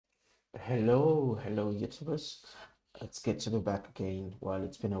Hello, YouTubers. It's good to be back again. Well,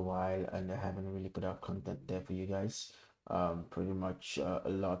 it's been a while and I haven't really put out content there for you guys. Pretty much a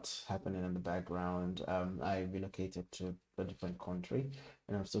lot happening in the background. I relocated to a different country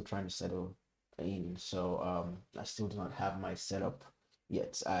and I'm still trying to settle in. So I still do not have my setup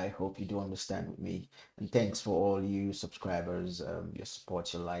yet. I hope you do understand with me. And thanks for all you subscribers, your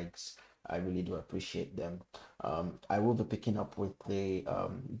support, your likes. I really do appreciate them. I will be picking up with the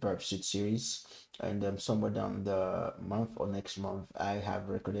Burp Suite series, and somewhere down the month or next month, I have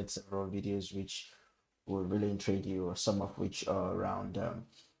recorded several videos which will really intrigue you, or some of which are around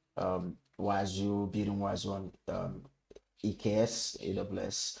Wazoo, building Wazoo on EKS,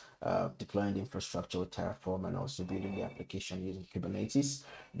 AWS, deploying the infrastructure with Terraform, and also building the application using Kubernetes,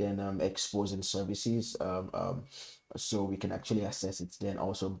 then exposing services so we can actually access it. Then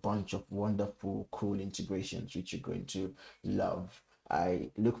also a bunch of wonderful, cool integrations which you're going to love.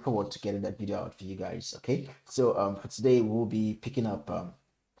 I look forward to getting that video out for you guys. Okay, so for today we'll be picking up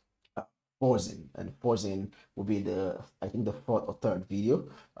uh, Fuzzing, and Fuzzing will be the I think the fourth or third video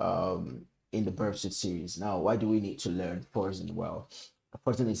in the Burp Suite series. Now, why do we need to learn Fuzzing? Well,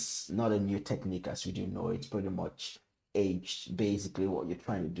 Fuzzing is not a new technique as we do know. It's pretty much aged. Basically, what you're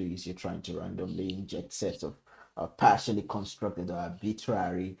trying to do is you're trying to randomly inject sets of partially constructed or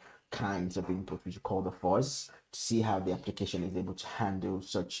arbitrary kinds of input, which you call the fuzz, to see how the application is able to handle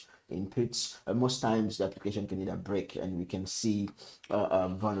such inputs. Most times the application can either break, and we can see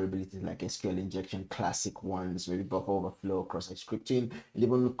vulnerabilities like SQL injection, classic ones, maybe buffer overflow, cross-site scripting, and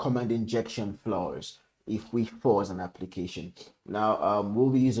even command injection flaws if we force an application. Now, we'll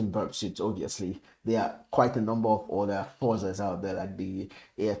be using Burp Suite, obviously. There are quite a number of other forces out there, like the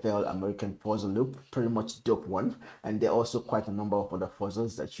AFL American Forza Loop, pretty much dope one. And there are also quite a number of other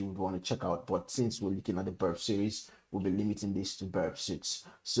forces that you would want to check out. But since we're looking at the Burp series, we'll be limiting this to Burp Suites.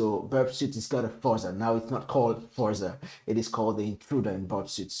 So Burp Suite is got a Forza. Now it's not called Forza. It is called the Intruder in Burp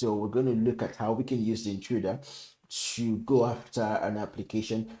Suite. So we're going to look at how we can use the Intruder to go after an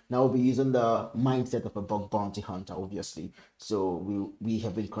application. Now we'll be using the mindset of a bug bounty hunter, obviously. So we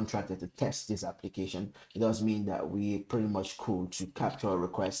have been contracted to test this application. It does mean that we pretty much cool to capture a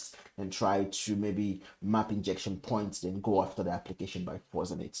request and try to maybe map injection points, then go after the application by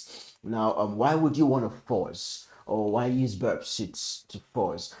forcing it. Now, why would you want to force? Or why use Burp Suite to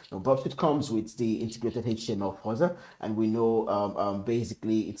force? Now, Burp Suite comes with the integrated HTML fuzzer, and we know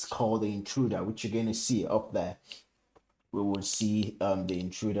basically it's called the intruder, which you're going to see up there. We will see the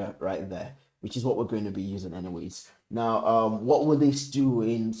intruder right there, which is what we're going to be using anyways. Now, what will this do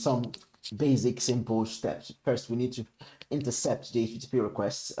in some basic simple steps? First, we need to intercept the HTTP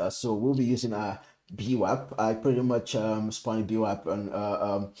requests. So we'll be using a BWAP. I pretty much spawned BWAP on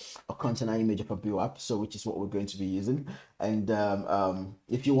a container image of a BWAP, so which is what we're going to be using. And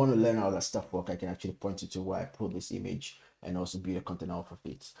if you want to learn how that stuff work, I can actually point you to where I pulled this image and also build a container off of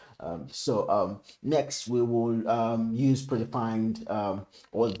it. Next, we will use predefined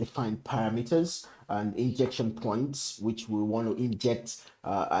or defined parameters and injection points, which we want to inject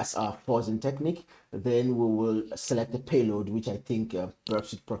as our forcing technique. Then we will select the payload, which I think Burp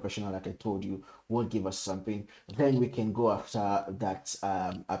Suite Professional, like I told you, will give us something. Then we can go after that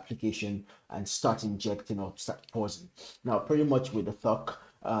application and start injecting or start forcing. Now, pretty much with the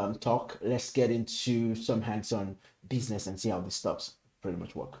talk, let's get into some hands-on business and see how this stuff's pretty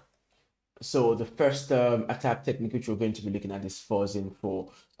much work. So the first attack technique which we're going to be looking at is forcing for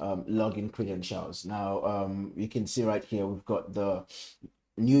login credentials. Now you can see right here we've got the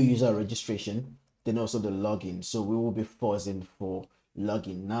new user registration, then also the login. So we will be forcing for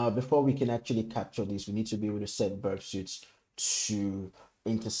login. Now before we can actually capture this, we need to be able to set Burp Suite to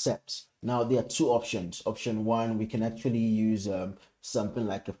intercept. Now there are two options. Option one, we can actually use something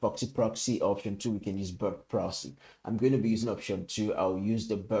like a Foxy proxy. Option two, we can use Burp proxy. I'm going to be using option two. I'll use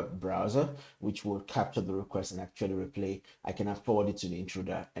the Burp browser, which will capture the request and actually replay. I can forward it to the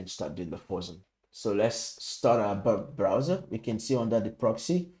intruder and start doing the forcing. So let's start our Burp browser. We can see under the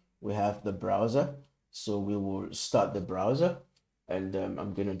proxy, we have the browser. So we will start the browser, and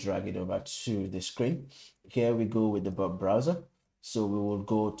I'm going to drag it over to the screen. Here we go with the Burp browser. So we will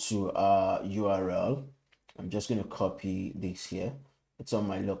go to our URL. I'm just going to copy this here. It's on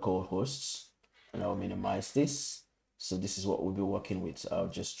my local hosts, and I'll minimize this. So this is what we'll be working with. I'll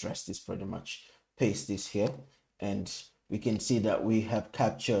just dress this pretty much, paste this here, and we can see that we have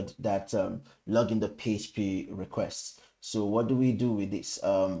captured that login the PHP request. So what do we do with this?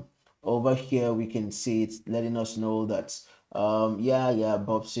 Over here, we can see it's letting us know that, yeah,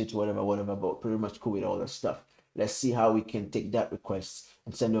 Burp Suite, whatever, but pretty much cool with all that stuff. Let's see how we can take that request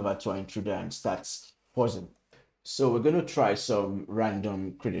and send over to our intruder and start forcing. So we're going to try some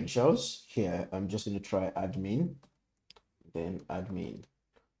random credentials here. I'm just going to try admin, then admin.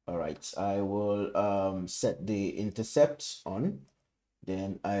 All right, I will set the intercept on,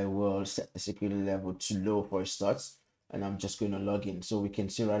 then I will set the security level to low for a start, and I'm just going to log in. So we can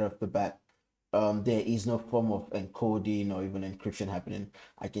see right off the bat, there is no form of encoding or even encryption happening.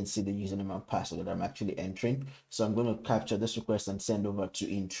 I can see the username and password that I'm actually entering. So I'm going to capture this request and send over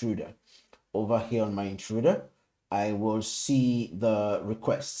to intruder. Over here on my intruder, I will see the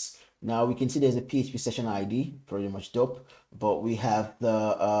requests. Now we can see there's a PHP session ID, pretty much dope, but we have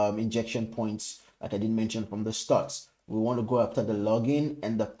the injection points, like I did mention from the start. We want to go after the login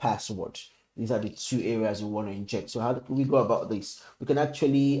and the password. These are the two areas we want to inject. So how do we go about this? We can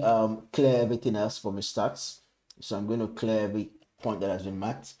actually clear everything else from the starts. So I'm going to clear every point that has been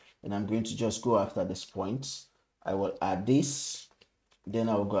marked, and I'm going to just go after this point. I will add this, then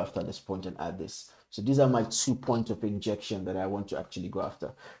I will go after this point and add this. So these are my 2 points of injection that I want to actually go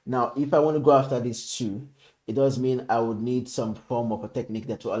after. Now, if I want to go after these two, it does mean I would need some form of a technique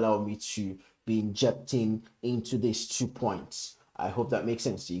that will allow me to be injecting into these 2 points. I hope that makes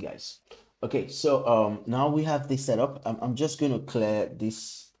sense to you guys. Okay, so now we have this set up. I'm just going to clear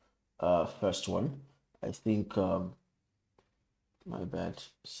this first one. I think, my bad,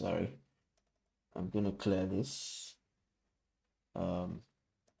 sorry. I'm going to clear this.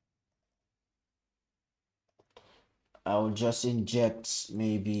 I'll just inject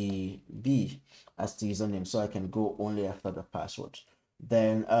maybe B as the username so I can go only after the password.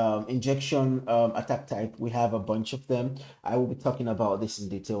 Then injection attack type, we have a bunch of them. I will be talking about this in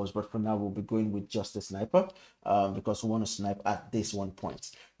details, but for now we'll be going with just the sniper because we want to snipe at this one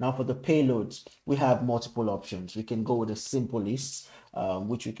point. Now for the payloads, we have multiple options. We can go with a simple list,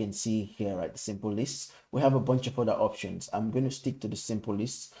 which we can see here at the simple list. We have a bunch of other options. I'm going to stick to the simple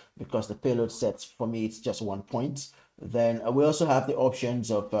list because the payload sets for me it's just 1 point. Then we also have the options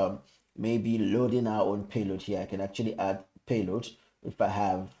of maybe loading our own payload here. I can actually add payload if I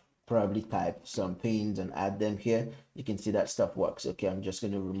have probably type some pins and add them here. You can see that stuff works. Okay, I'm just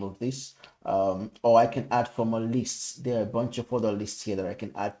going to remove this. Or I can add from a list. There are a bunch of other lists here that I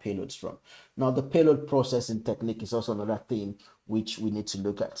can add payloads from. Now the payload processing technique is also another thing which we need to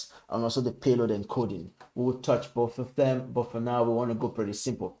look at, and also the payload encoding. We will touch both of them, but for now we want to go pretty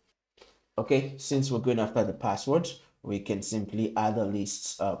simple. Okay, since we're going after the password, we can simply add a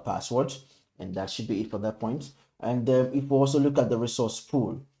list password, and that should be it for that point. And if we also look at the resource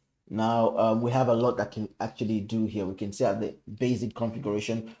pool, now we have a lot that can actually do here. We can see at the basic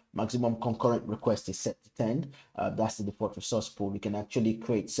configuration, maximum concurrent request is set to 10. That's the default resource pool. We can actually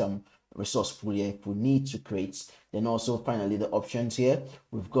create some resource pool here if we need to create. Then also finally the options here,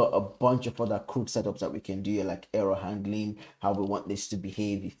 we've got a bunch of other crude setups that we can do here, like error handling, how we want this to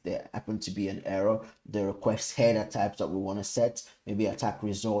behave if there happen to be an error, the request header types that we want to set, maybe attack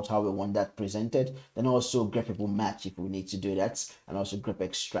result, how we want that presented, then also greppable match if we need to do that, and also grep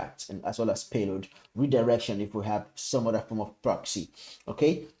extract, and as well as payload redirection if we have some other form of proxy.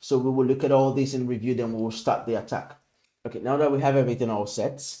 Okay, so we will look at all this in review, then we will start the attack. Okay, now that we have everything all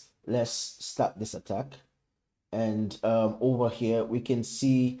set, let's start this attack. And over here we can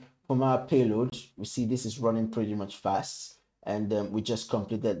see from our payload, we see this is running pretty much fast, and we just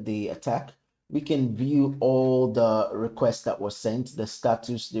completed the attack. We can view all the requests that was sent, the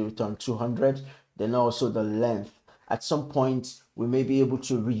status, the return 200, then also the length. At some point we may be able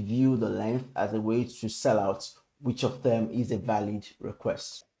to review the length as a way to sell out which of them is a valid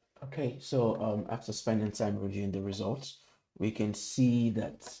request. Okay, so after spending time reviewing the results, we can see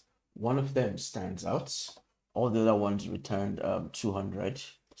that one of them stands out. All the other ones returned 200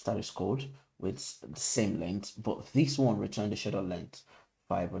 status code with the same length, but this one returned the shadow length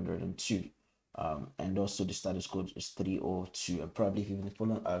 502. And also the status code is 302. And probably if you've been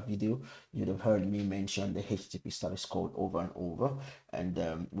following our video, you'd have heard me mention the HTTP status code over and over.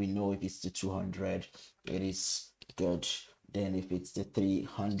 And we know if it's the 200, it is good. Then if it's the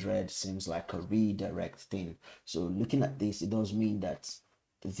 300, seems like a redirect thing. So looking at this, it does mean that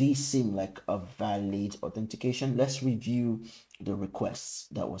these seem like a valid authentication. Let's review the requests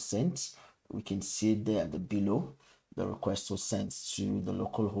that were sent. We can see there at the below. The request was sent to the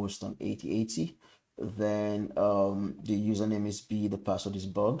local host on 8080. Then the username is B, the password is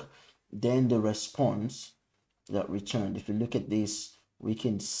bug. Then the response that returned. If you look at this, we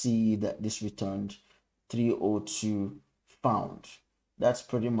can see that this returned 302 found. That's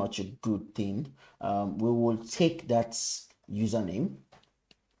pretty much a good thing. We will take that username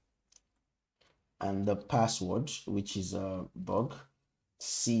and the password, which is a bug,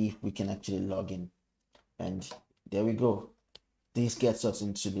 see if we can actually log in. And there we go. this gets us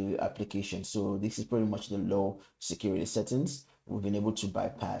into the application. So this is pretty much the low security settings. We've been able to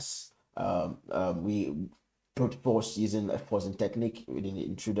bypass. We brute force using a fuzzing technique within the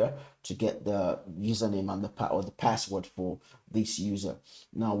intruder to get the username and the password for this user.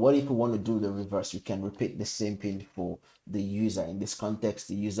 Now, what if we want to do the reverse? We can repeat the same thing for the user. In this context,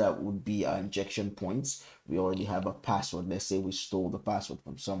 the user would be our injection points. We already have a password. Let's say we stole the password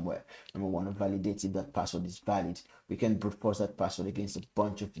from somewhere and we want to validate if that password is valid. We can brute force that password against a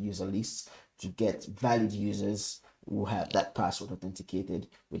bunch of user lists to get valid users who have that password authenticated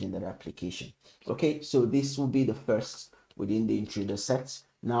within that application. Okay, so this will be the first within the intruder set.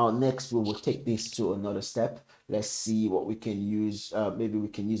 Now, next we will take this to another step. Let's see what we can use. Maybe we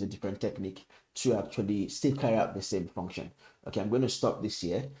can use a different technique to actually still carry out the same function. Okay, I'm going to stop this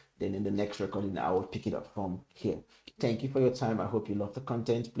here. Then in the next recording, I will pick it up from here. Thank you for your time. I hope you love the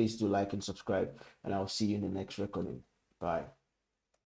content. Please do like and subscribe, and I'll see you in the next recording. Bye.